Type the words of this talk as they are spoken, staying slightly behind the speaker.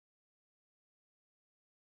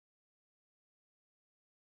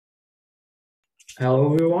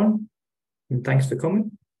Hello, everyone, and thanks for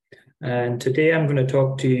coming. And today I'm going to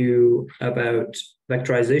talk to you about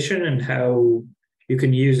vectorization and how you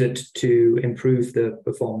can use it to improve the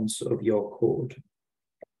performance of your code.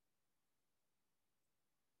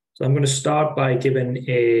 So I'm going to start by giving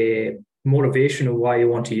a motivation of why you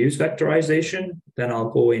want to use vectorization. Then I'll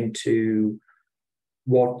go into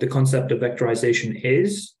what the concept of vectorization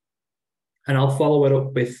is, and I'll follow it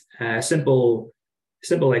up with a simple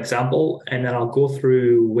example, and then I'll go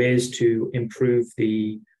through ways to improve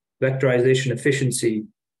the vectorization efficiency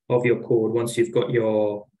of your code once you've got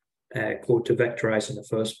your code to vectorize in the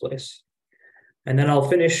first place. And then I'll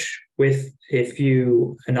finish with a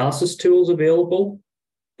few analysis tools available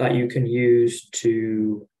that you can use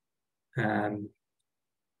to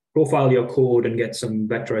profile your code and get some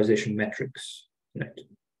vectorization metrics.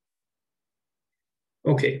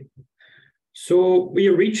 Okay. So we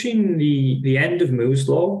are reaching the end of Moore's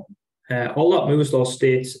law. All that Moore's law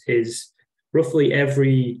states is roughly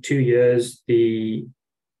every 2 years, the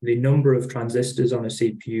number of transistors on a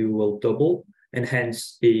CPU will double, and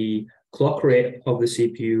hence the clock rate of the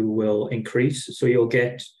CPU will increase. So you'll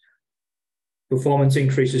get performance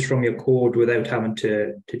increases from your code without having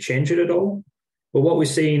to change it at all. But what we're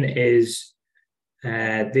seeing is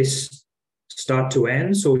this start to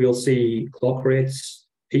end. So you'll see clock rates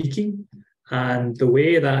peaking. And the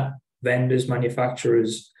way that vendors,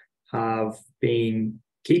 manufacturers have been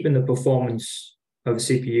keeping the performance of a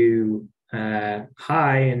CPU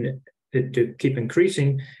high and to keep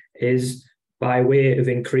increasing is by way of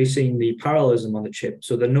increasing the parallelism on the chip.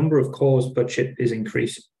 So the number of cores per chip is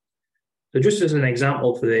increasing. So just as an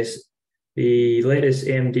example for this, the latest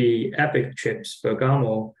AMD EPYC chips,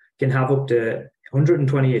 Bergamo, can have up to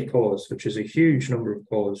 128 cores, which is a huge number of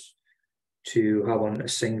cores to have on a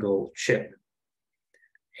single chip.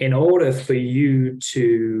 In order for you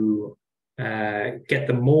to get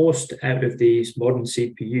the most out of these modern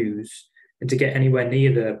CPUs and to get anywhere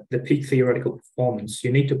near the peak theoretical performance,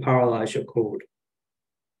 you need to parallelize your code.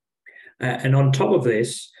 And on top of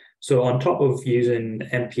this, so on top of using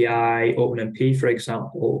MPI, OpenMP, for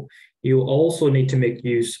example, you also need to make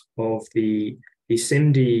use of the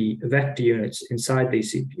SIMD vector units inside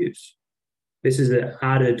these CPUs. This is an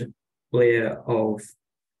added layer of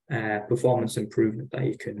performance improvement that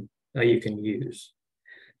you can use.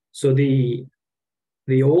 So the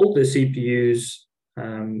older CPUs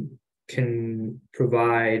can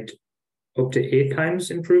provide up to 8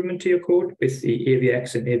 times improvement to your code with the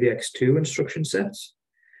AVX and AVX2 instruction sets.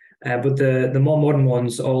 But the more modern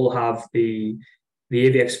ones all have the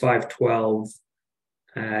AVX512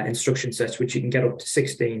 instruction sets, which you can get up to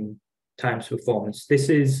 16 times performance. This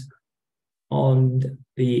is on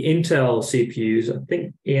the Intel CPUs. I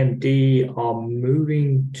think AMD are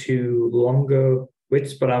moving to longer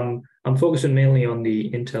widths, but I'm focusing mainly on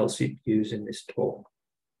the Intel CPUs in this talk.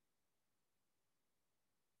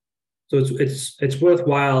 So it's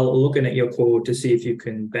worthwhile looking at your code to see if you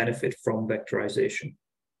can benefit from vectorization.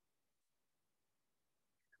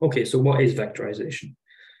 Okay, so what is vectorization?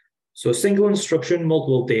 So single instruction,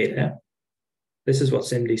 multiple data. This is what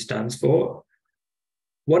SIMD stands for.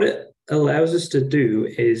 What it allows us to do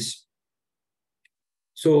is,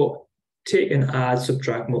 so take an add,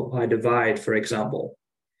 subtract, multiply, divide, for example.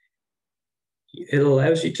 It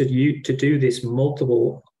allows you to do this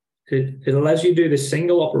multiple, it allows you to do this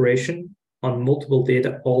single operation on multiple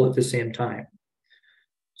data all at the same time.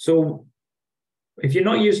 So if you're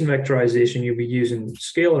not using vectorization, you'll be using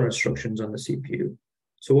scalar instructions on the CPU.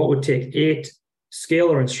 So what would take 8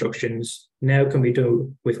 scalar instructions now can be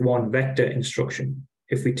done with 1 vector instruction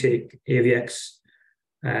if we take AVX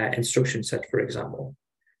instruction set, for example.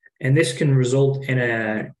 And this can result in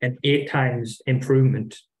an 8 times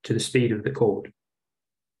improvement to the speed of the code.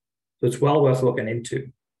 So it's well worth looking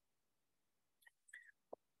into.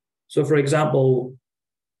 So for example,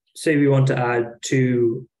 say we want to add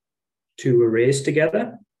two arrays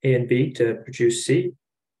together, A and B, to produce C.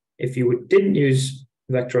 If you didn't use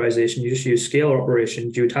vectorization, you just use scalar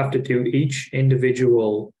operations, you'd have to do each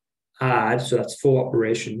individual add, so that's 4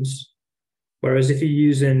 operations. Whereas if you're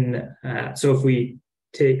using, so if we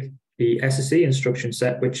take the SSE instruction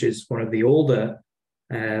set, which is one of the older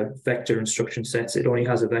vector instruction sets, it only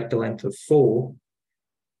has a vector length of 4.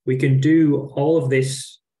 We can do all of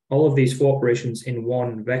these 4 operations in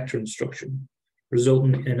 1 vector instruction,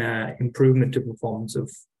 resulting in an improvement to performance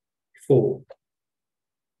of 4.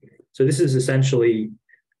 So this is essentially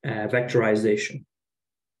vectorization.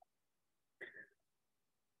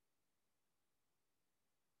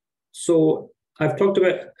 So I've talked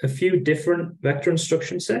about a few different vector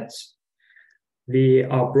instruction sets. They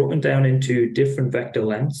are broken down into different vector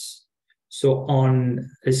lengths. So on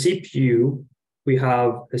a CPU, we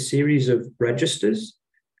have a series of registers,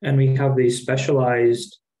 and we have these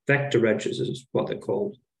specialized vector registers, is what they're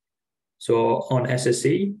called. So on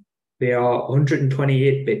SSE, they are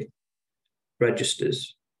 128-bit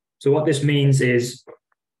registers. So what this means is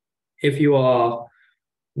if you are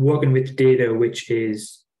working with data which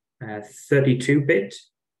is 32-bit,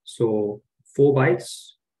 so 4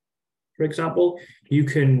 bytes, for example, you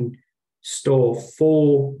can store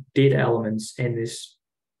 4 data elements in this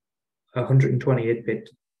 128-bit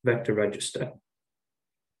vector register.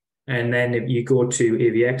 And then if you go to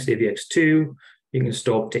AVX, AVX2, you can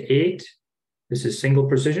store up to 8. This is single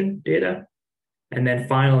precision data. And then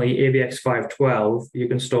finally, AVX 512, you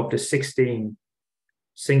can store up to 16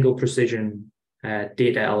 single precision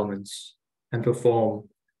data elements and perform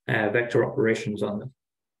vector operations on them.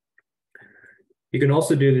 You can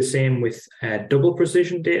also do the same with double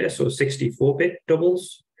precision data, so 64-bit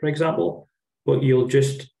doubles, for example, but you'll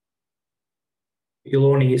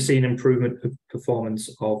only see an improvement of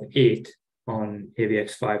performance of 8 on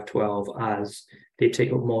AVX 512 as they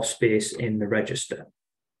take up more space in the register.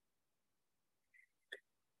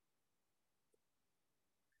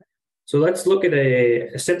 So let's look at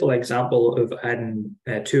a simple example of adding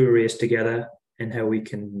 2 arrays together and how we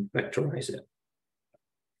can vectorize it.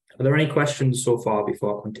 Are there any questions so far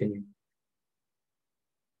before I continue?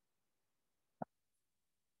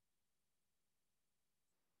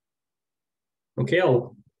 Okay,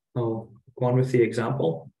 I'll go on with the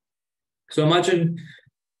example. So imagine,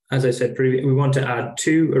 as I said previously, we want to add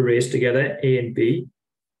 2 arrays together, A and B,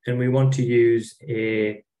 and we want to use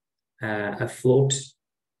a float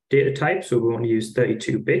data type. So we want to use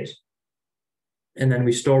 32-bit, and then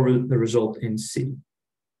we store the result in C.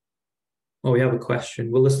 Oh, we have a question.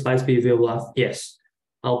 Will the slides be available after? Yes,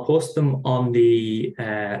 I'll post them on the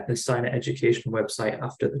Signer Education website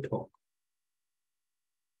after the talk.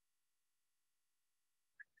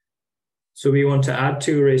 So we want to add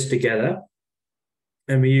 2 arrays together,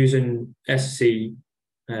 and we're using SC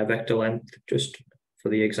vector length just for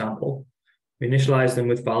the example. We initialize them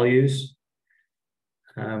with values.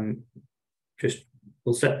 We'll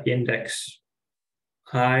set the index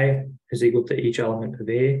I is equal to each element of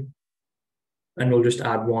A, and we'll just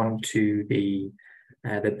add 1 to the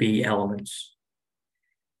B elements.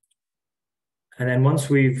 And then once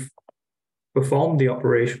we've performed the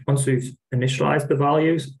operation, once we've initialized the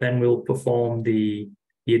values, then we'll perform the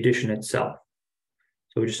addition itself.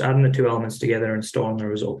 So we're just adding the 2 elements together and storing the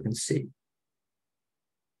result in C.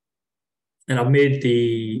 And I've made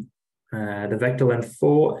the vector length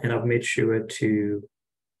 4, and I've made sure to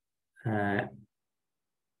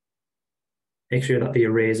make sure that the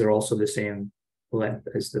arrays are also the same length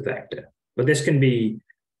as the vector. But this can be,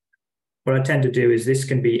 what I tend to do is this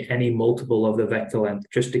can be any multiple of the vector length,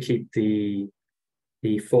 just to keep the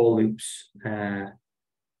for loops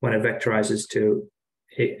when it vectorizes to,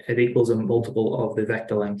 it equals a multiple of the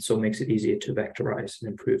vector length, so it makes it easier to vectorize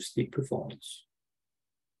and improves the performance.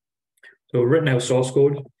 So we've written our source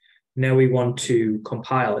code. Now we want to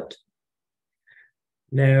compile it.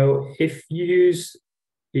 Now, if you use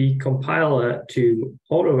the compiler to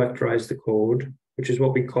auto-vectorize the code, which is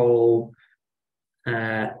what we call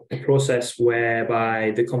a process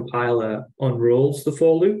whereby the compiler unrolls the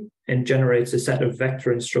for loop and generates a set of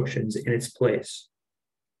vector instructions in its place.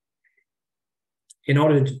 In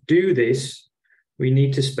order to do this, we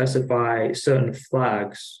need to specify certain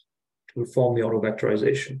flags to perform the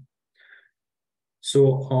auto-vectorization.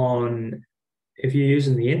 So if you're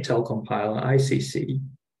using the Intel compiler, ICC,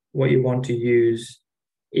 what you want to use,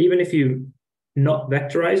 even if you're not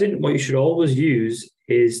vectorizing, what you should always use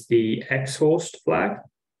is the xhost flag,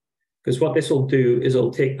 because what this will do is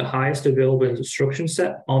it'll take the highest available instruction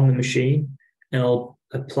set on the machine and it'll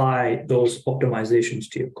apply those optimizations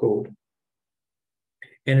to your code.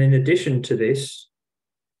 And in addition to this,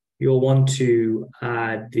 you'll want to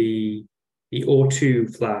add the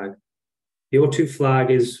O2 flag. The O2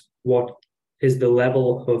 flag is what is the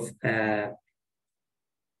level of that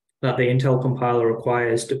the Intel compiler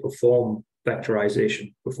requires to perform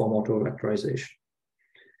vectorization, perform auto-vectorization.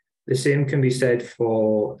 The same can be said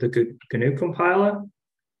for the GNU compiler.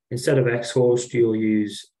 Instead of xhost, you'll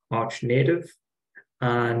use Arch Native,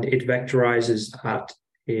 and it vectorizes at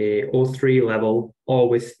a O3 level or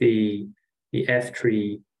with the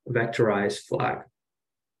F3 vectorize flag.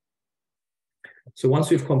 So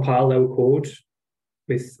once we've compiled our code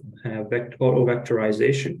with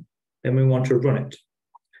auto-vectorization, then we want to run it.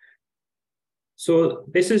 So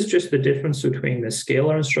this is just the difference between the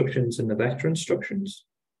scalar instructions and the vector instructions.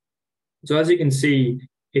 So as you can see,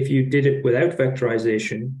 if you did it without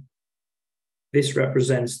vectorization, this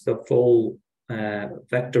represents the full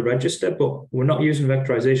vector register, but we're not using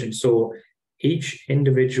vectorization. So each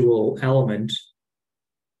individual element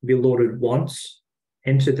will be loaded once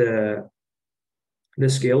into the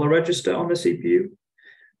scalar register on the CPU,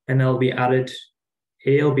 and they'll be added,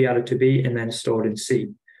 A will be added to B and then stored in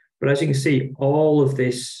C. But as you can see, all of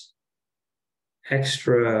this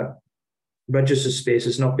extra register space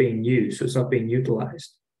is not being used, so it's not being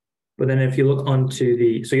utilized. But then if you look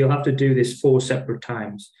onto so you'll have to do this 4 separate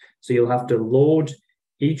times. So you'll have to load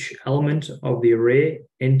each element of the array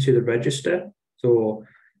into the register. So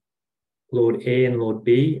load A and load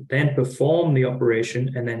B, then perform the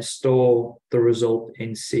operation and then store the result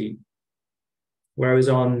in C. Whereas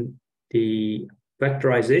on the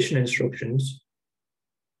vectorization instructions,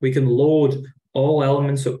 we can load all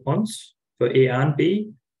elements at once for A and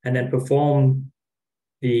B, and then perform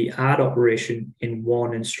the add operation in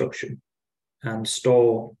one instruction and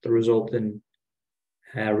store the result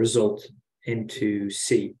into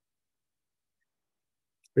C.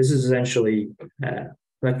 This is essentially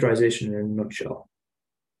vectorization in a nutshell.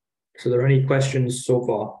 So are there any questions so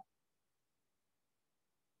far?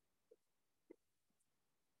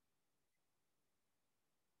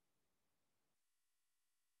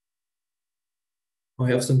 I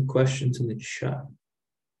have some questions in the chat.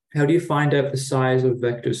 How do you find out the size of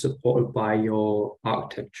vectors supported by your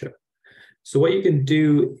architecture? So what you can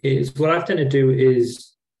do is, what I tend to do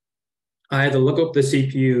is I either look up the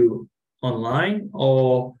CPU online,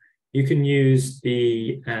 or you can use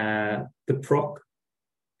the proc.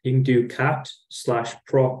 You can do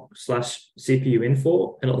cat/proc/CPU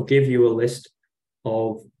info, and it'll give you a list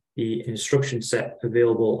of the instruction set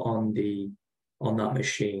available on that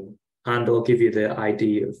machine, and it'll give you the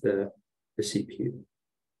ID of the CPU.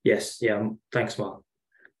 Yes, yeah, thanks, Mark.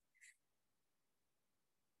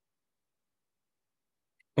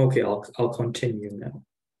 Okay, I'll continue now.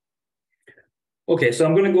 Okay, so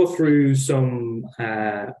I'm going to go through some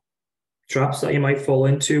traps that you might fall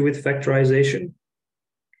into with vectorization.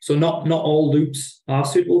 So not all loops are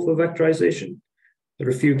suitable for vectorization. There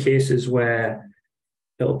are a few cases where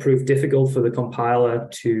it'll prove difficult for the compiler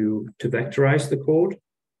to vectorize the code.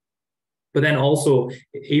 But then also,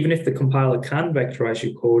 even if the compiler can vectorize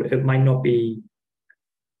your code, it might not be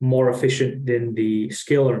more efficient than the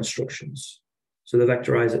scalar instructions. So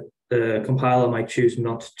the compiler might choose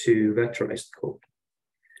not to vectorize the code.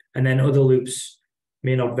 And then other loops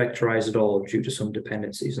may not vectorize at all due to some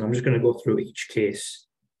dependencies. And I'm just going to go through each case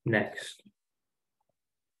next.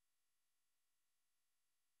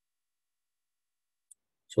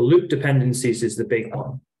 So loop dependencies is the big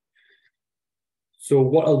one. So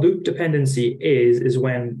what a loop dependency is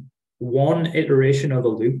when one iteration of a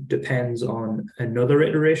loop depends on another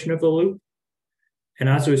iteration of the loop. And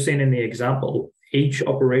as we were saying in the example, each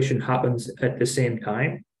operation happens at the same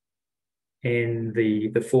time in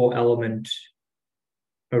the 4-element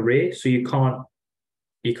array. So you can't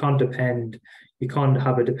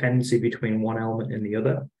have a dependency between one element and the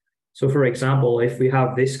other. So for example, if we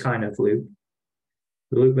have this kind of loop,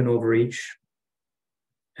 looping over each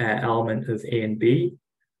element of A and B,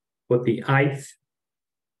 but the ith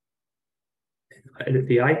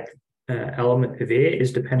element of A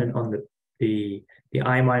is dependent on the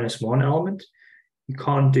I-1 element. You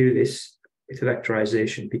can't do this with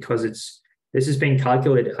vectorization because this is being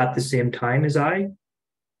calculated at the same time as I.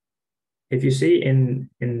 If you see in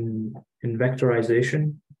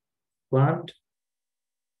vectorization land,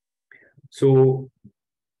 so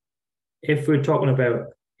if we're talking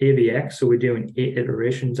about AVX, so we're doing 8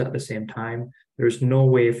 iterations at the same time, there's no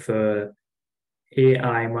way for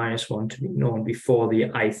AI-1 to be known before the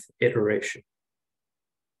ith iteration.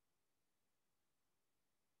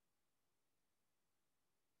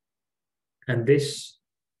 And this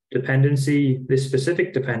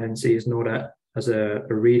specific dependency is known as a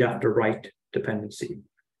read after write dependency,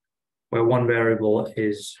 where one variable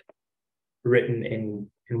is written in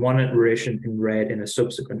one iteration and read in a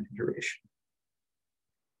subsequent iteration.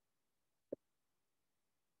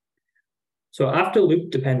 So after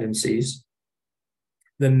loop dependencies,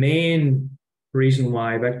 the main reason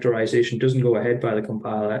why vectorization doesn't go ahead by the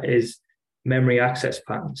compiler is memory access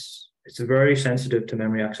patterns. It's very sensitive to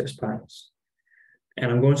memory access patterns.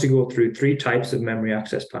 And I'm going to go through 3 types of memory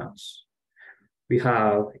access patterns. We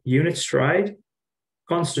have unit stride,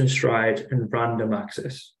 constant stride, and random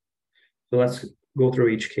access. So let's go through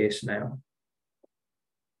each case now.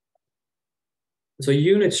 So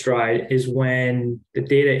unit stride is when the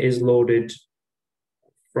data is loaded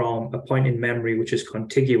from a point in memory which is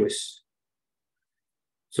contiguous.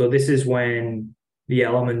 So this is when the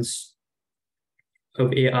elements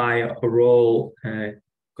of AI are all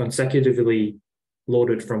consecutively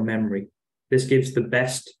loaded from memory. This gives the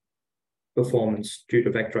best performance due to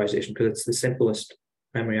vectorization because it's the simplest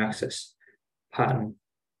memory access pattern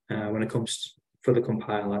when it comes for the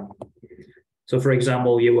compiler. So for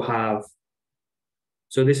example, you will have,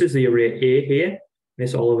 so this is the array A here,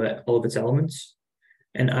 this all of its elements.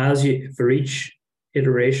 And as you, for each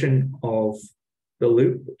iteration of the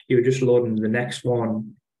loop, you're just loading the next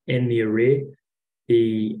one in the array.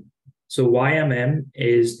 So YMM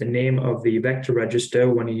is the name of the vector register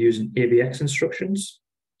when you're using AVX instructions.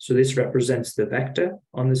 So this represents the vector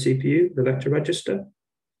on the CPU, the vector register.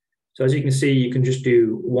 So as you can see, you can just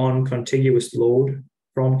do one contiguous load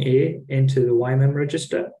from A into the YMM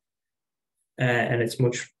register, and it's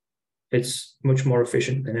much more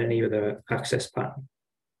efficient than any other access pattern.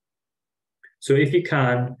 So if you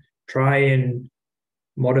can, try and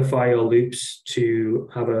modify your loops to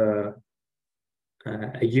have a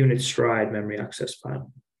unit stride memory access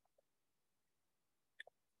pattern.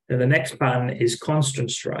 And the next pattern is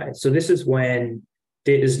constant stride. So this is when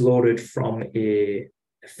data is loaded from a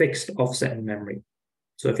fixed offset in memory.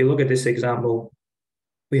 So if you look at this example,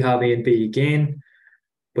 we have A and B again,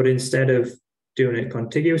 but instead of doing it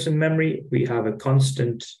contiguous in memory, we have a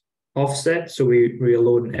constant offset. So we are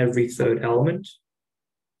loading every third element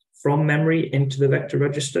from memory into the vector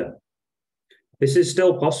register. This is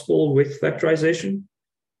still possible with vectorization,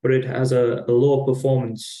 but it has a lower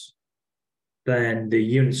performance than the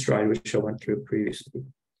unit stride, which I went through previously.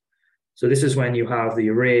 So this is when you have the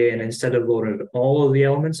array, and instead of loading all of the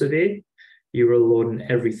elements of A, you are loading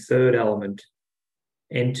every third element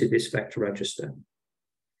into this vector register.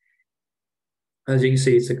 As you can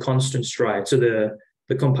see, it's a constant stride. So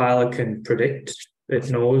the compiler can predict, it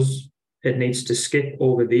knows it needs to skip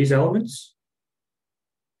over these elements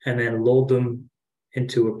and then load them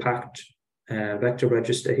into a packed vector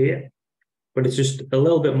register here. But it's just a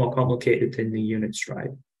little bit more complicated than the unit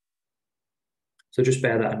stride. So just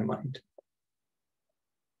bear that in mind.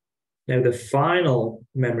 Now, the final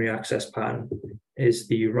memory access pattern is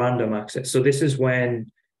the random access. So this is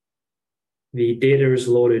when the data is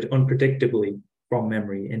loaded unpredictably from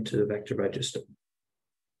memory into the vector register.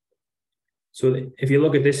 So if you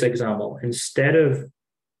look at this example, instead of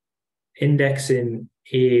indexing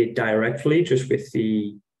A directly, just with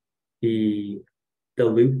the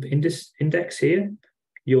loop index here,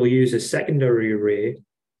 you'll use a secondary array,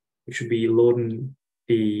 which would be loading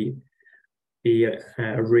the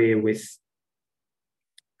array with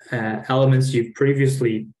elements you've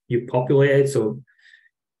populated. So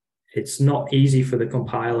it's not easy for the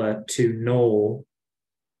compiler to know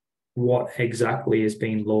what exactly is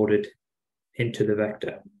being loaded into the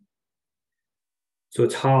vector. So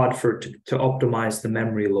it's hard for it to optimize the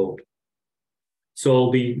memory load.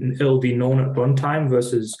 So it'll be known at runtime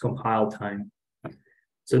versus compile time.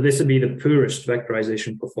 So this would be the poorest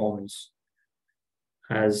vectorization performance.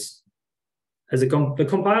 The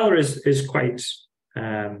compiler is quite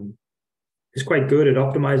good at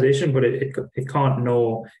optimization, but it can't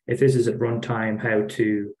know if this is at runtime how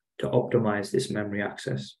to optimize this memory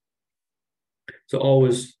access. So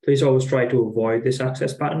please always try to avoid this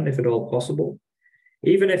access pattern if at all possible.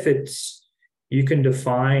 Even if you can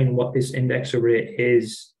define what this index array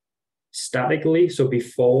is statically, so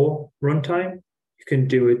before runtime, you can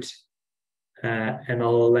do it, and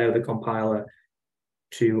I'll allow the compiler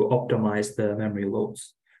to optimize the memory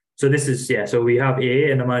loads. So this is, so we have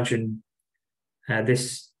A, and imagine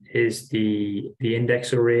this is the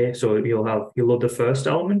index array. So you'll load the first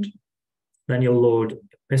element, then you'll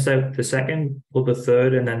miss out the second, load the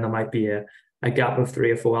third, and then there might be a gap of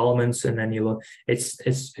 3 or 4 elements, and then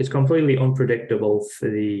it's completely unpredictable for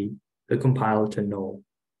the compiler to know.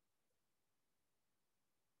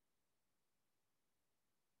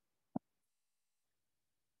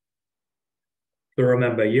 So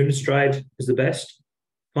remember, unit stride is the best,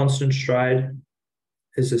 constant stride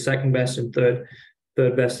is the second best, and third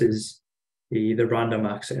best is the random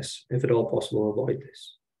access. If at all possible, avoid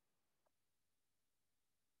this.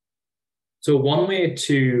 So one way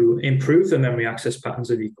to improve the memory access patterns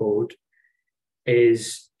of your code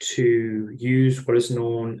is to use what is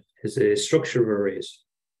known as a structure of arrays.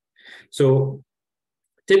 So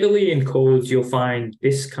typically in codes, you'll find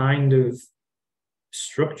this kind of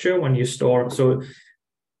structure when you store. So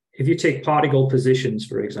if you take particle positions,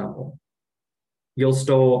 for example, you'll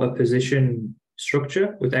store a position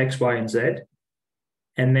structure with X, Y, and Z,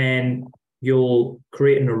 and then you'll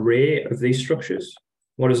create an array of these structures,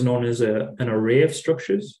 what is known as an array of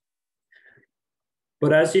structures.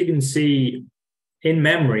 But as you can see in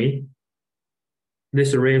memory,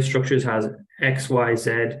 this array of structures has X, Y,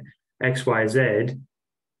 Z, X, Y, Z,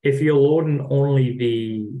 if you're loading only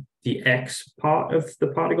the X part of the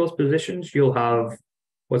particle's positions, you'll have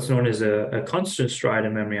what's known as a constant stride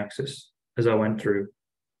in memory access, as I went through.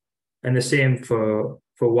 And the same for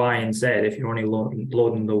Y and Z, if you're only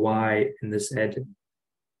loading the Y and the Z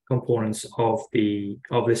components of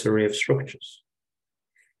this array of structures.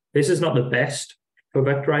 This is not the best for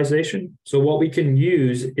vectorization. So what we can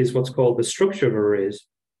use is what's called the structure of arrays.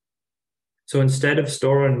 So instead of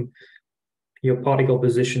storing your particle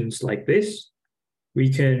positions like this, we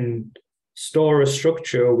can store a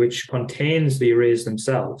structure which contains the arrays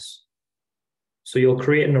themselves. So you'll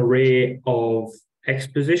create an array of X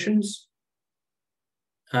positions,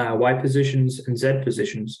 Y positions, and Z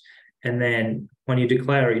positions. And then when you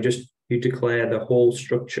declare it, you declare the whole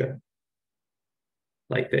structure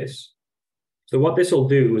like this. So what this will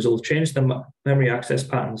do is it'll change the memory access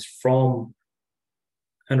patterns from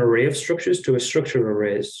an array of structures to a structure of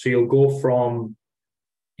arrays. So you'll go from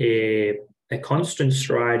a constant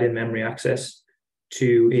stride in memory access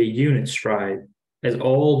to a unit stride, as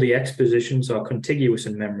all the X positions are contiguous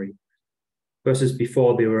in memory, versus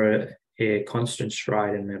before they were a constant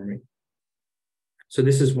stride in memory. So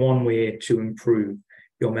this is one way to improve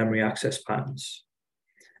your memory access patterns.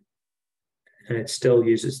 And it still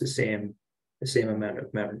uses the same amount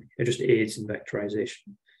of memory. It just aids in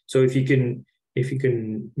vectorization. So if you can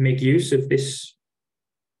make use of this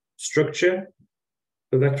structure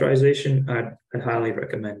for vectorization, I'd highly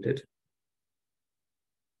recommend it.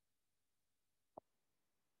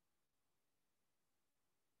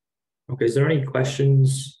 Okay, is there any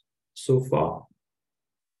questions so far?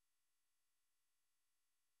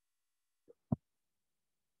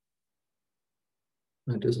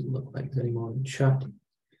 It doesn't look like there's any more in chat.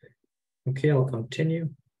 Okay, I'll continue.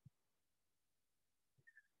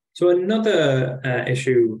 So another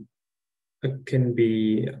issue that can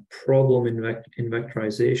be a problem in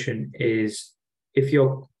vectorization is if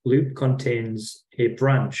your loop contains a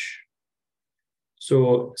branch.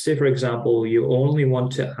 So say, for example, you only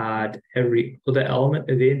want to add every other element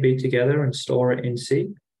of A and B together and store it in C.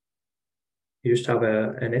 You just have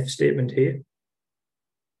an if statement here.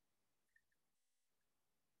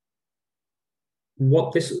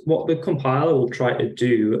 What the compiler will try to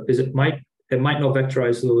do is it might not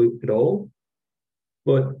vectorize the loop at all,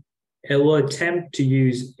 but it will attempt to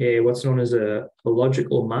use what's known as a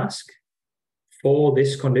logical mask for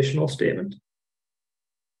this conditional statement.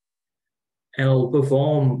 And it'll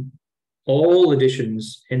perform all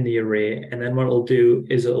additions in the array, and then what it'll do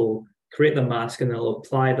is it'll create the mask and it'll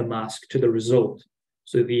apply the mask to the result.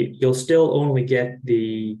 So you'll still only get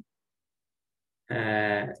the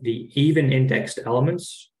even indexed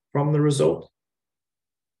elements from the result,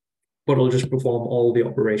 but it'll just perform all the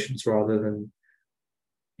operations rather than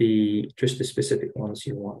just the specific ones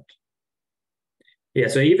you want. Yeah,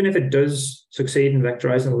 so even if it does succeed in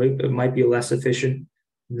vectorizing the loop, it might be less efficient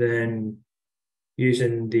than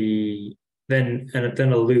using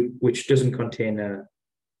a loop which doesn't contain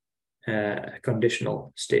a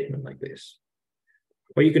conditional statement like this.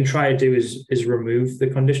 What you can try to do is remove the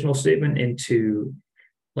conditional statement into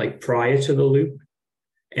like prior to the loop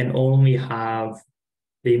and only have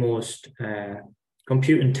the most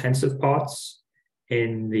compute intensive parts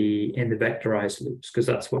in the vectorized loops, because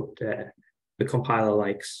that's what the compiler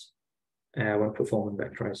likes when performing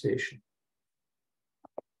vectorization.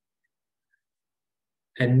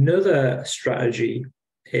 Another strategy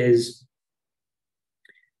is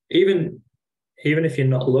even if you're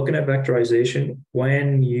not looking at vectorization,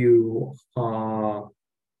 when you are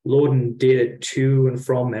loading data to and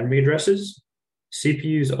from memory addresses,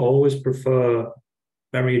 CPUs always prefer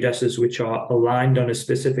memory addresses which are aligned on a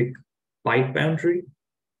specific byte boundary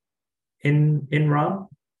in RAM,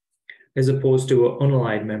 as opposed to an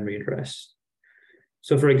unaligned memory address.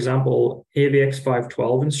 So for example,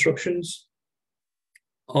 AVX512 instructions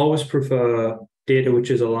always prefer data which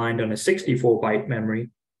is aligned on a 64-byte memory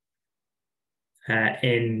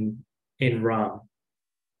in RAM,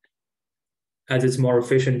 as it's more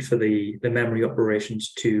efficient for the memory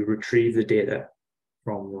operations to retrieve the data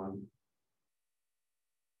from RAM.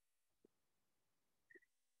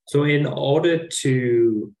 So in order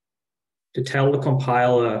to tell the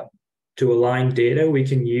compiler to align data, we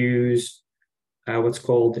can use what's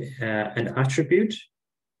called an attribute,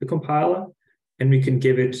 the compiler, and we can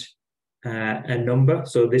give it a number.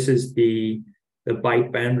 So this is the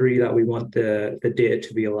byte boundary that we want the data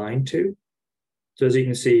to be aligned to. So as you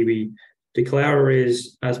can see, we declare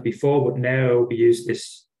arrays as before, but now we use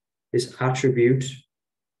this attribute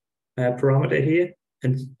parameter here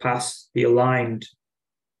and pass the aligned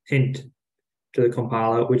hint to the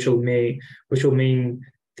compiler, which will mean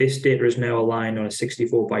this data is now aligned on a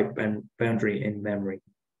 64 byte boundary in memory.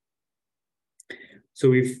 So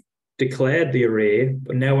we've declared the array,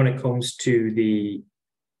 but now when it comes to the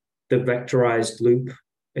vectorized loop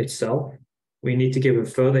itself, we need to give a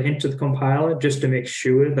further hint to the compiler just to make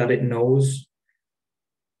sure that it knows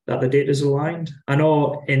that the data is aligned. I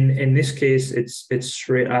know in this case, it's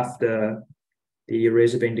straight after the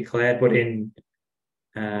arrays have been declared, but in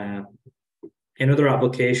other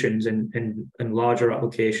applications, in larger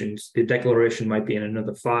applications, the declaration might be in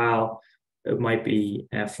another file. It might be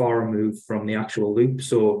far removed from the actual loop.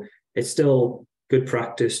 So it's still good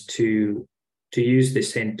practice to use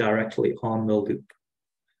this hint directly on the loop.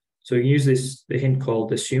 So you use the hint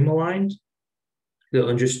called assume aligned. So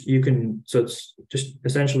it's just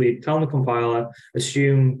essentially telling the compiler,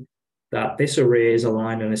 assume that this array is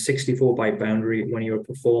aligned on a 64 byte boundary when you're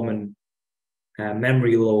performing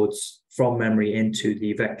memory loads from memory into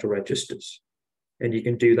the vector registers. And you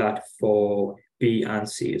can do that for B and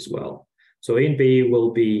C as well. So A and B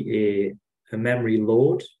will be a memory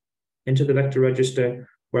load into the vector register,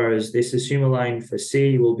 whereas this assume aligned for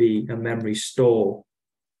C will be a memory store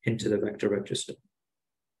into the vector register.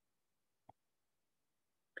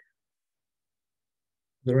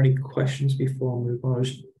 Are there any questions before I move on? I'll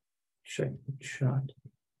just check the chat.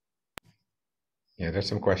 Yeah, there's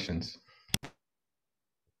some questions.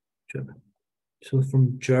 Sure. So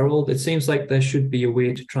from Gerald, it seems like there should be a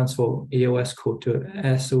way to transform EOS code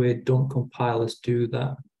to SOA. Don't compilers do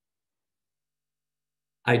that?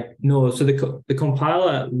 I know. So the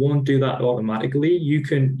compiler won't do that automatically.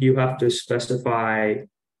 You have to specify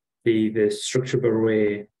the structure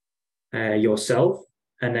array yourself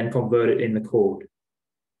and then convert it in the code.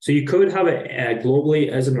 So you could have it globally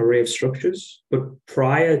as an array of structures, but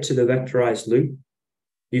prior to the vectorized loop,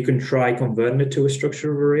 you can try converting it to a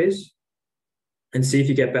structure of arrays and see if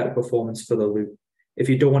you get better performance for the loop. If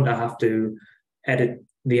you don't want to have to edit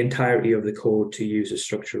the entirety of the code to use a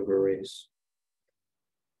structure of arrays.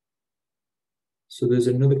 So there's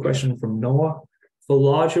another question from Noah. For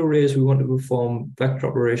large arrays, we want to perform vector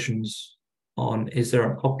operations on, is there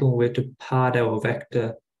an optimal way to pad our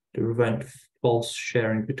vector to prevent false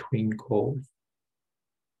sharing between cores?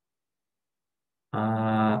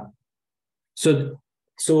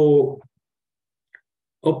 So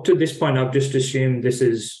up to this point, I've just assumed this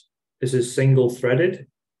is single threaded,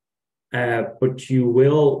 but you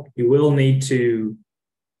will need to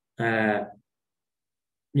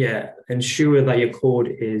ensure that your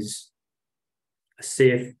code is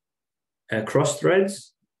safe cross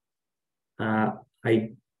threads.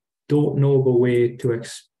 I don't know of a way to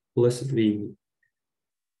explicitly.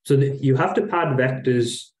 So you have to pad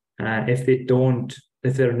vectors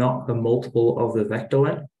if they're not a multiple of the vector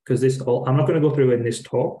length, because I'm not going to go through in this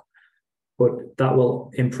talk, but that will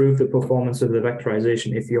improve the performance of the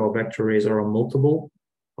vectorization if your vector arrays are a multiple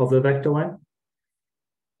of the vector length.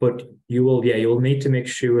 But you'll need to make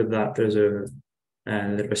sure that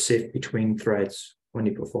they're safe between threads when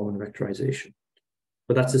you perform vectorization.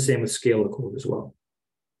 But that's the same with scalar code as well.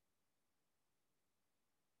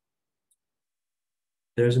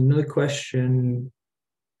 There's another question.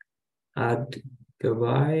 Ad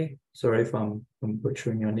Gavai, sorry if I'm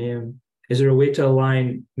butchering your name. Is there a way to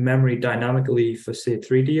align memory dynamically for, say,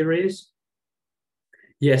 3D arrays?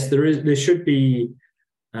 Yes, there is. There should be,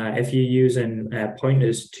 if you're using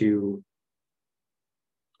pointers to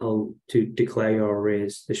declare your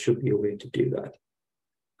arrays, there should be a way to do that.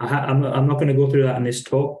 I'm not going to go through that in this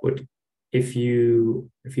talk, but if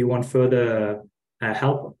you want further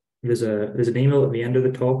help, there's an email at the end of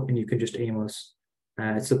the talk, and you can just email us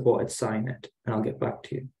at support@SciNet, and I'll get back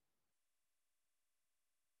to you.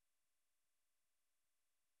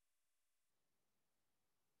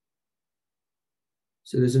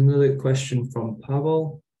 So there's another question from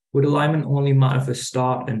Pavel. Would alignment only matter for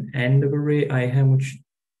start and end of array? How much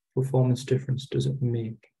performance difference does it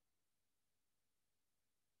make?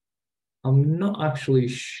 I'm not actually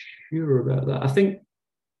sure about that. I think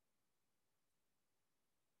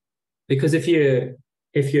because if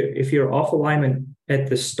you're off alignment at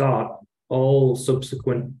the start, all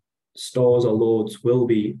subsequent stores or loads will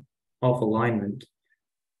be off alignment.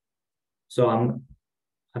 So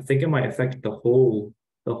I think it might affect the whole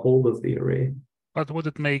of the array. But would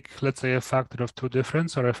it make, let's say, a factor of 2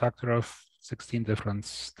 difference or a factor of 16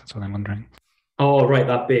 difference? That's what I'm wondering. Oh, right,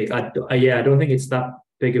 that big. I don't think it's that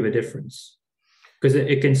big of a difference, because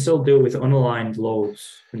it can still deal with unaligned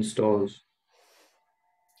loads and stores.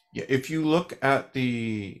 Yeah, if you look at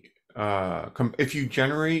the if you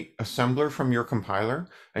generate assembler from your compiler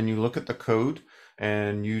and you look at the code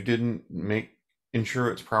and you didn't make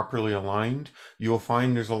ensure it's properly aligned, you'll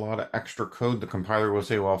find there's a lot of extra code. The compiler will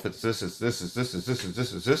say, well, if it's this, it's this, it's this, it's this, it's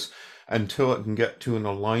this, it's this, until it can get to an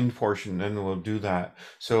aligned portion, then it will do that.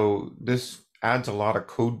 So this adds a lot of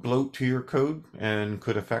code bloat to your code and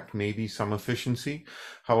could affect maybe some efficiency.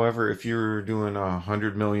 However, if you're doing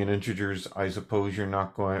 100 million integers, I suppose you're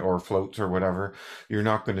not going, or floats or whatever, you're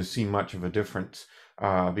not going to see much of a difference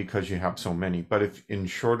because you have so many. But if in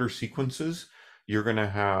shorter sequences, you're going to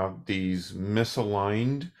have these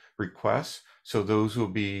misaligned requests. So those will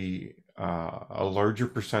be a larger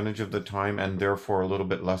percentage of the time and therefore a little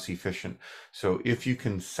bit less efficient. So if you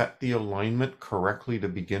can set the alignment correctly to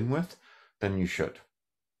begin with, then you should.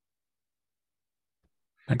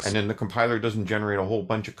 Thanks. And then the compiler doesn't generate a whole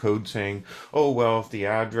bunch of code saying, oh, well, if the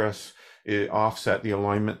address offset, the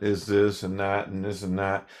alignment is this and that and this and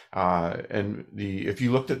that. If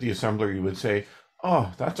you looked at the assembler, you would say,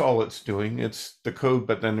 oh, that's all it's doing. It's the code,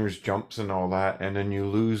 but then there's jumps and all that. And then you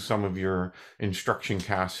lose some of your instruction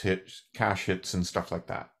cache hits and stuff like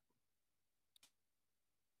that.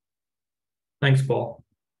 Thanks, Paul.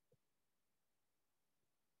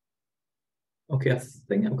 Okay, I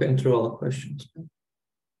think I'm getting through all the questions.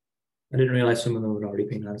 I didn't realize some of them had already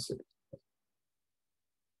been answered.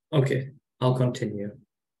 Okay, I'll continue.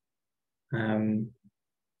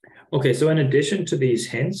 Okay, so in addition to these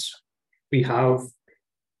hints, we have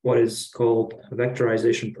what is called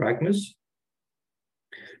vectorization pragmas.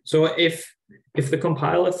 So if the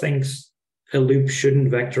compiler thinks a loop shouldn't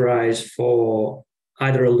vectorize for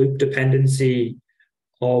either a loop dependency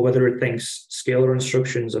or whether it thinks scalar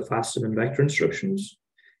instructions are faster than vector instructions,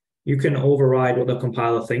 you can override what the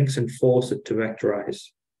compiler thinks and force it to vectorize.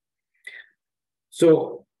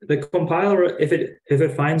 So the compiler, if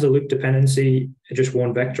it finds a loop dependency, it just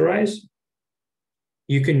won't vectorize.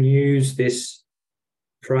 You can use this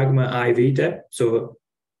pragma IV dep, so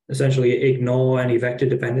essentially ignore any vector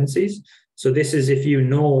dependencies. So this is if you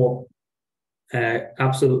know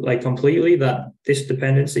absolutely, completely, that this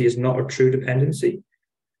dependency is not a true dependency,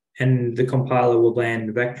 and the compiler will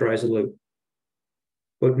then vectorize a loop.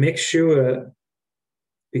 But make sure,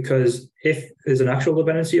 because if there's an actual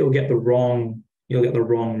dependency, you'll get the wrong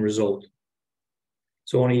result.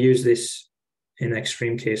 So only use this in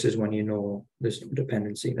extreme cases when you know there's no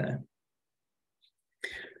dependency there.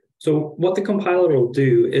 So what the compiler will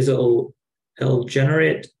do is it'll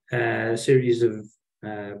generate a series of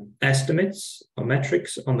estimates or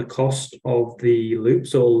metrics on the cost of the loop.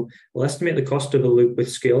 So it'll estimate the cost of a loop with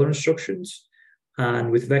scalar instructions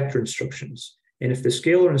and with vector instructions. And if the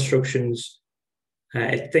scalar instructions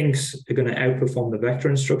it thinks are going to outperform the vector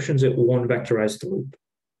instructions, it won't vectorize the loop.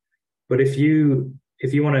 But if you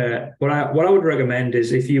want to, what I would recommend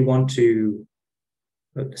is if you want to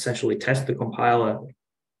essentially test the compiler,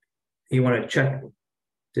 you want to check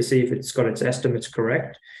to see if it's got its estimates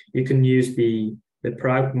correct, you can use the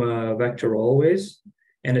pragma vector always,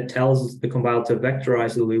 and it tells the compiler to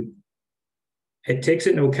vectorize the loop. It takes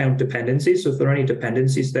into account dependencies, so if there are any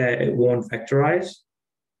dependencies there, it won't vectorize,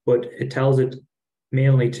 but it tells it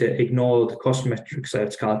mainly to ignore the cost metrics that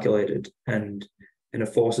it's calculated, and it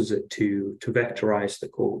forces it to vectorize the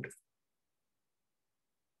code.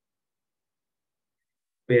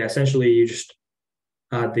 But yeah, essentially you just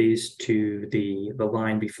add these to the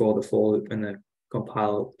line before the for loop, and the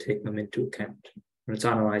compiler will take them into account when it's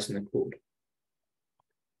analyzing the code.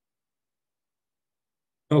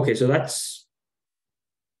 Okay, so that's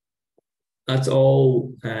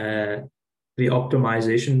all the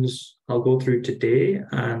optimizations I'll go through today,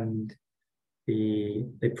 and the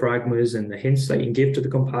pragmas and the hints that you can give to the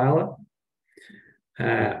compiler.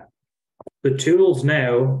 The tools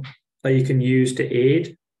now that you can use to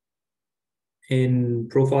aid in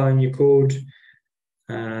profiling your code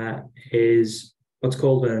is what's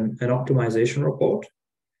called an optimization report.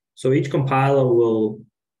 So each compiler will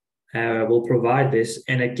provide this,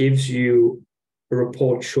 and it gives you a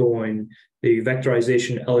report showing the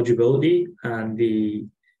vectorization eligibility and the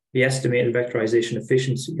estimated vectorization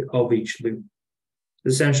efficiency of each loop.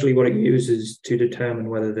 Essentially what it uses to determine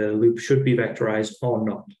whether the loop should be vectorized or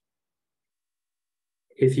not.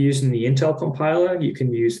 If using the Intel compiler, you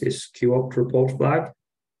can use this qopt report flag.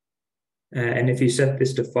 And if you set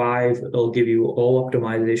this to 5, it'll give you all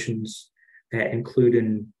optimizations,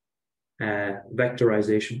 including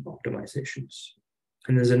vectorization optimizations.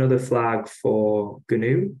 And there's another flag for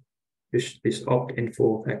GNU, this opt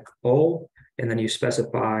info vec all, and then you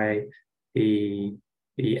specify the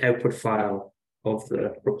output file of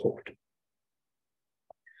the report.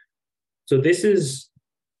 So this is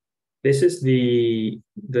the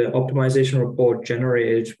optimization report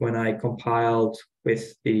generated when I compiled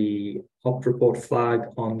with the opt report flag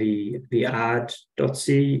on the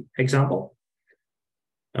add.c example.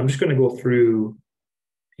 I'm just going to go through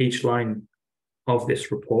each line of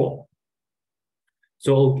this report.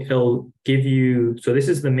 So it'll give you, so this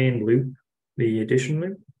is the main loop, the addition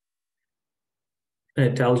loop, and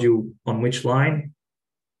it tells you on which line.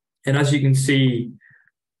 And as you can see,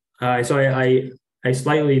 so I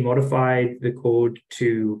slightly modified the code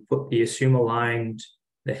to put the assume aligned,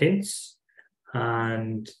 the hints,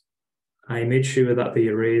 and I made sure that the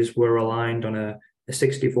arrays were aligned on a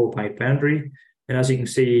 64-byte boundary. And as you can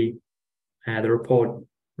see, the report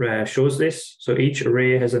shows this. So each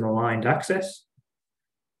array has an aligned access.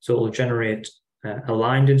 So it'll generate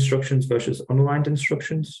aligned instructions versus unaligned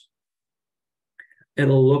instructions.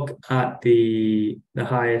 It'll look at the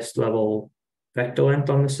highest level vector length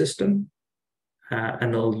on the system,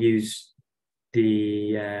 and it'll use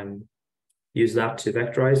that to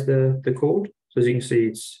vectorize the code. So as you can see,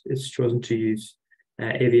 it's chosen to use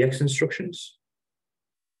AVX instructions.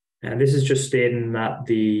 And this is just stating that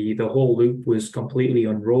the whole loop was completely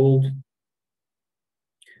unrolled.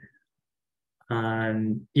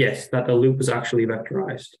 And yes, that the loop was actually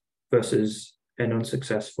vectorized versus an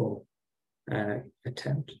unsuccessful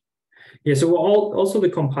attempt. Yeah, so also the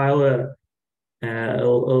compiler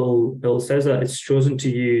it'll says that it's chosen to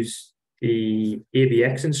use the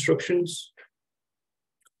AVX instructions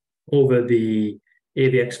over the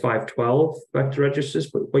AVX 512 vector registers.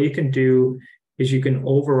 But what you can do is you can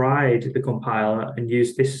override the compiler and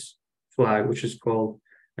use this flag, which is called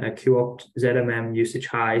qopt ZMM usage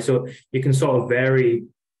high. So you can sort of vary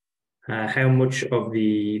how much of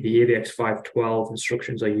the AVX 512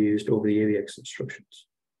 instructions are used over the AVX instructions.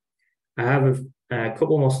 I have a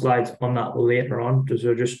couple more slides on that later on,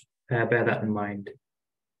 so just bear that in mind.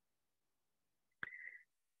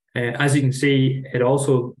 As you can see, it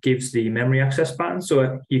also gives the memory access pattern.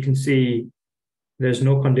 So you can see there's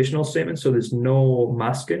no conditional statement, so there's no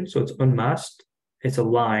masking, so it's unmasked, it's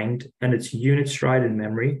aligned, and it's unit stride in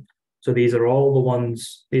memory. So these are all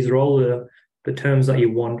the terms that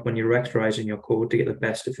you want when you're vectorizing your code to get the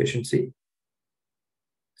best efficiency.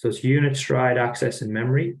 So it's unit stride access in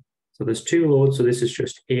memory. So there's two loads, so this is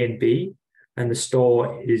just A and B, and the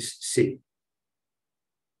store is C.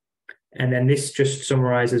 And then this just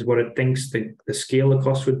summarizes what it thinks the scalar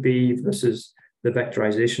cost would be versus the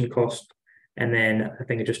vectorization cost. And then I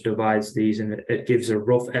think it just divides these, and it gives a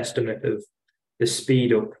rough estimate of the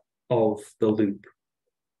speed up of the loop.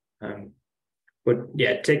 But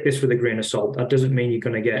yeah, take this with a grain of salt. That doesn't mean you're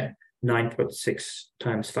going to get 9.6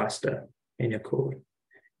 times faster in your code.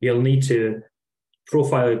 You'll need to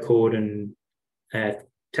profile your code and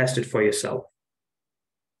test it for yourself.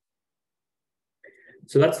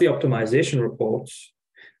 So that's the optimization reports.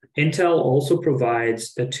 Intel also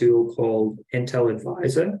provides a tool called Intel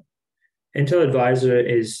Advisor. Intel Advisor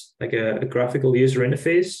is like a graphical user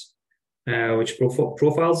interface which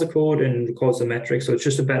profiles the code and records the metrics. So it's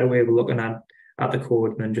just a better way of looking at the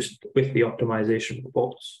code than just with the optimization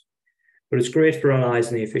reports. But it's great for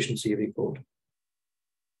analyzing the efficiency of your code.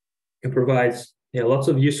 It provides lots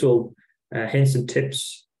of useful hints and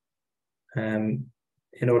tips in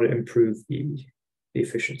order to improve the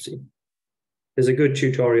efficiency. There's a good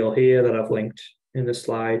tutorial here that I've linked in the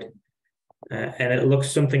slide, and it looks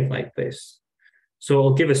something like this. So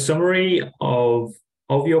I'll give a summary of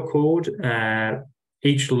your code,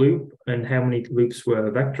 each loop and how many loops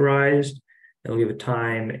were vectorized. It'll give a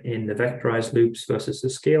time in the vectorized loops versus the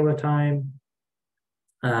scalar time,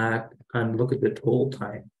 and look at the total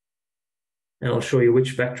time. And it'll show you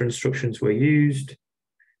which vector instructions were used.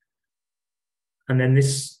 And then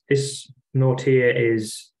this note here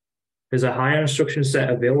is there's a higher instruction set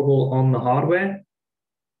available on the hardware,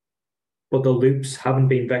 but the loops haven't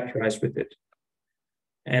been vectorized with it.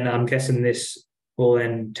 And I'm guessing this will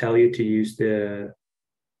then tell you to use the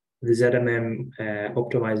ZMM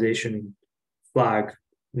optimization flag,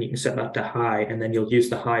 and you can set that to high, and then you'll use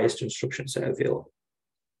the highest instruction set available.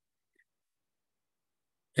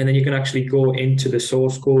 And then you can actually go into the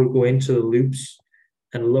source code, go into the loops,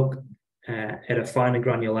 and look at a finer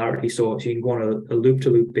granularity. So you can go on a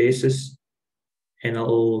loop-to-loop basis, and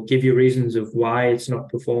it'll give you reasons of why it's not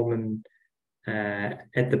performing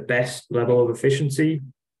at the best level of efficiency.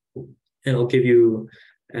 And it'll give you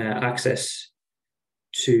access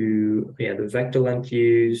to the vector length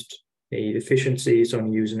used, the efficiency, so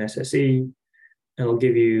I'm using SSE, and it'll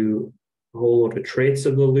give you a whole lot of traits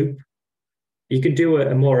of the loop. You can do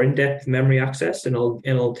a more in-depth memory access, and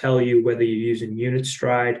it'll tell you whether you're using unit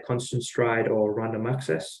stride, constant stride, or random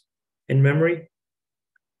access in memory.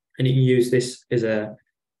 And you can use this as a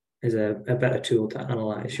better tool to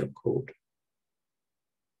analyze your code.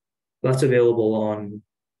 That's available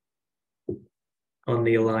on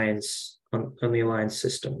the Alliance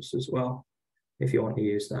systems as well, if you want to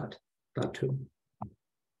use that tool.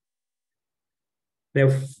 Now,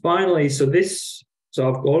 finally, so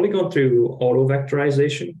I've already gone through auto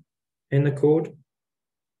vectorization in the code.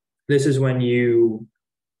 This is when you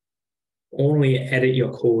only edit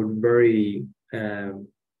your code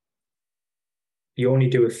you only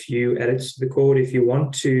do a few edits to the code. If you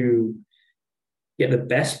want to get the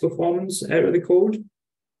best performance out of the code,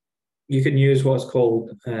 you can use what's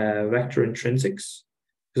called vector intrinsics.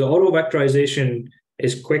 Because auto vectorization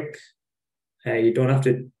is quick. You don't have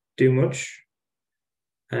to do much,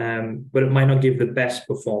 but it might not give the best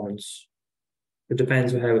performance. It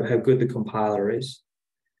depends on how good the compiler is.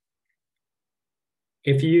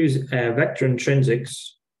 If you use vector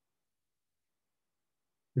intrinsics,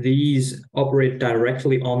 these operate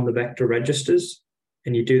directly on the vector registers,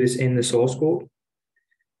 and you do this in the source code.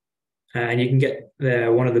 And you can get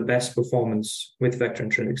one of the best performance with vector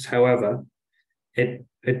intrinsics. However, it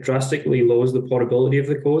drastically lowers the portability of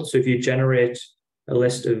the code. So if you generate a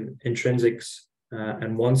list of intrinsics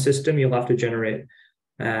in one system, you'll have to generate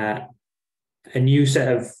a new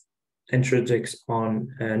set of intrinsics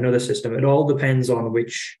on another system. It all depends on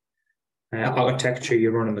which architecture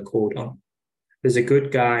you're running the code on. There's a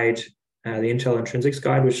good guide, the Intel Intrinsics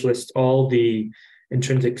Guide, which lists all the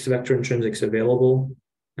vector intrinsics available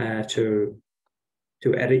to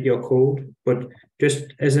edit your code. But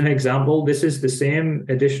just as an example, this is the same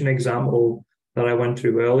addition example that I went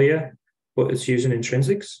through earlier, but it's using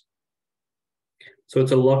intrinsics. So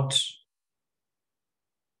it's a lot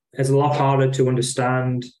harder to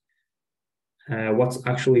understand what's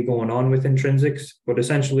actually going on with intrinsics. But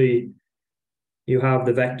essentially, you have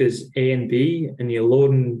the vectors A and B, and you're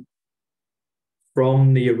loading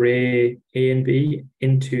from the array A and B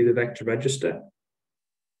into the vector register.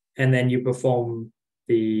 And then you perform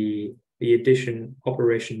the addition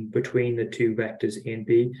operation between the two vectors A and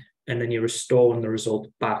B, and then you're restoring the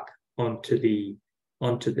result back onto the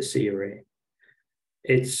C array.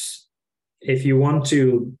 If you want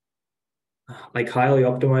to highly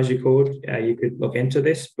optimize your code, you could look into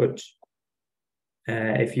this, but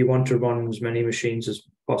if you want to run as many machines as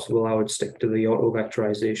possible, I would stick to the auto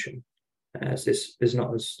vectorization, as this is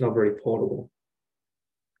not very portable.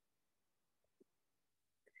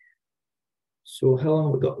 So how long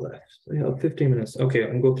have we got left? We have 15 minutes. Okay,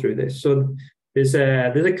 I'll go through this. So there's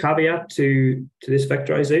a caveat to this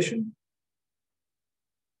vectorization.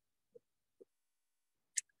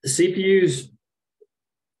 The CPUs,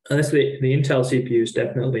 unless the Intel CPUs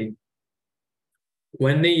definitely,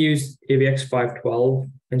 when they use AVX 512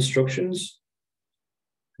 instructions,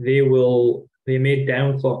 they may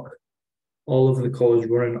downclock all of the cores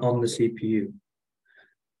running on the CPU.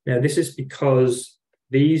 Now, this is because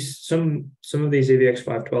some of these AVX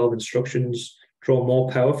 512 instructions draw more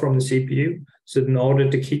power from the CPU. So in order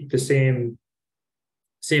to keep the same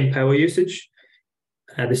power usage,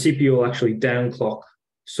 the CPU will actually downclock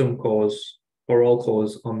some cores or all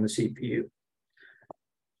cores on the CPU.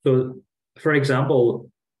 So, for example,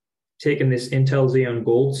 taking this Intel Xeon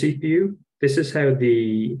Gold CPU, this is how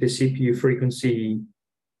the CPU frequency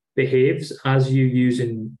behaves as you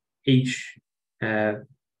using each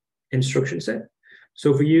instruction set.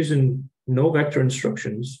 So if we're using no vector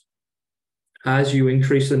instructions, as you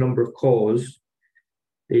increase the number of cores,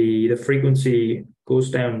 the frequency goes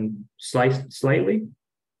down slightly.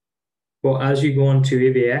 But as you go on to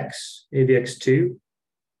AVX2,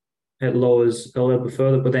 it lowers a little bit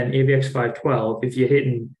further. But then AVX 512, if you're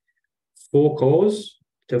hitting 4 cores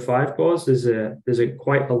to 5 cores, there's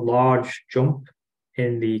quite a large jump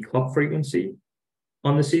in the clock frequency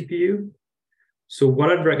on the CPU. So what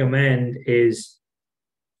I'd recommend is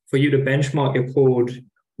for you to benchmark your code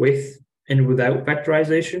with and without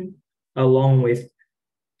vectorization, along with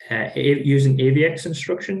using AVX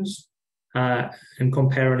instructions and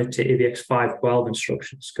comparing it to AVX 512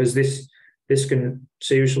 instructions, because this can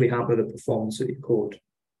seriously hamper the performance of your code.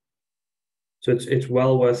 So it's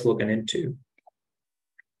well worth looking into.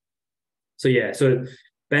 So yeah, so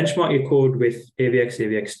benchmark your code with AVX,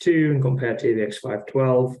 AVX2 and compare it to AVX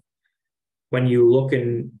 512 when you're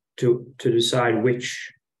looking to decide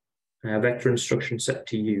which vector instruction set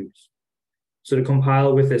to use. So to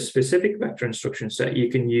compile with a specific vector instruction set, you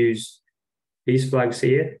can use these flags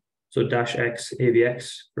here. So -x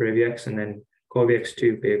AVX for AVX, and then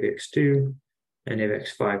CoreVX2 for AVX2, and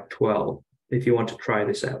AVX 512 if you want to try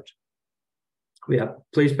this out. Yeah,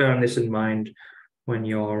 please bear this in mind when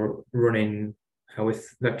you're running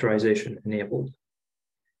with vectorization enabled.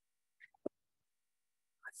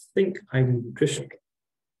 I think I'm just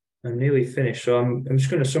I'm nearly finished. So I'm just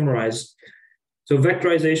going to summarize. So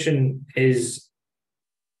vectorization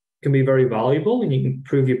can be very valuable, and you can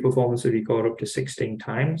improve your performance of your code up to 16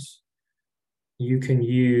 times. You can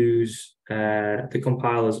use the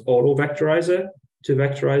compiler's auto vectorizer to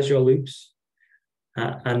vectorize your loops.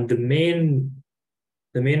 And the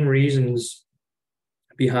main reasons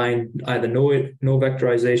behind either no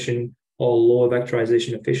vectorization or lower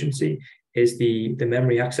vectorization efficiency is the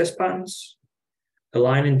memory access patterns,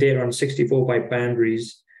 aligning data on 64-byte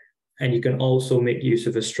boundaries, and you can also make use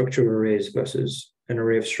of a structured arrays versus an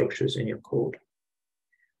array of structures in your code.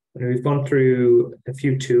 And we've gone through a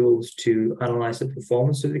few tools to analyze the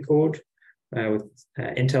performance of the code with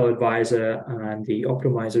Intel Advisor and the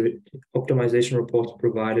optimization reports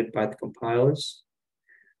provided by the compilers.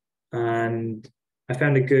 And I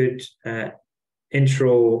found a good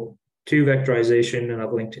intro to vectorization, and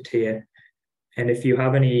I've linked it here. And if you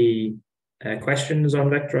have any questions on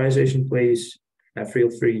vectorization, please feel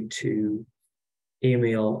free to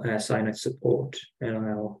email SciNet support, and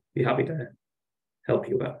I'll be happy to help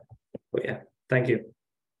you out. But yeah, thank you.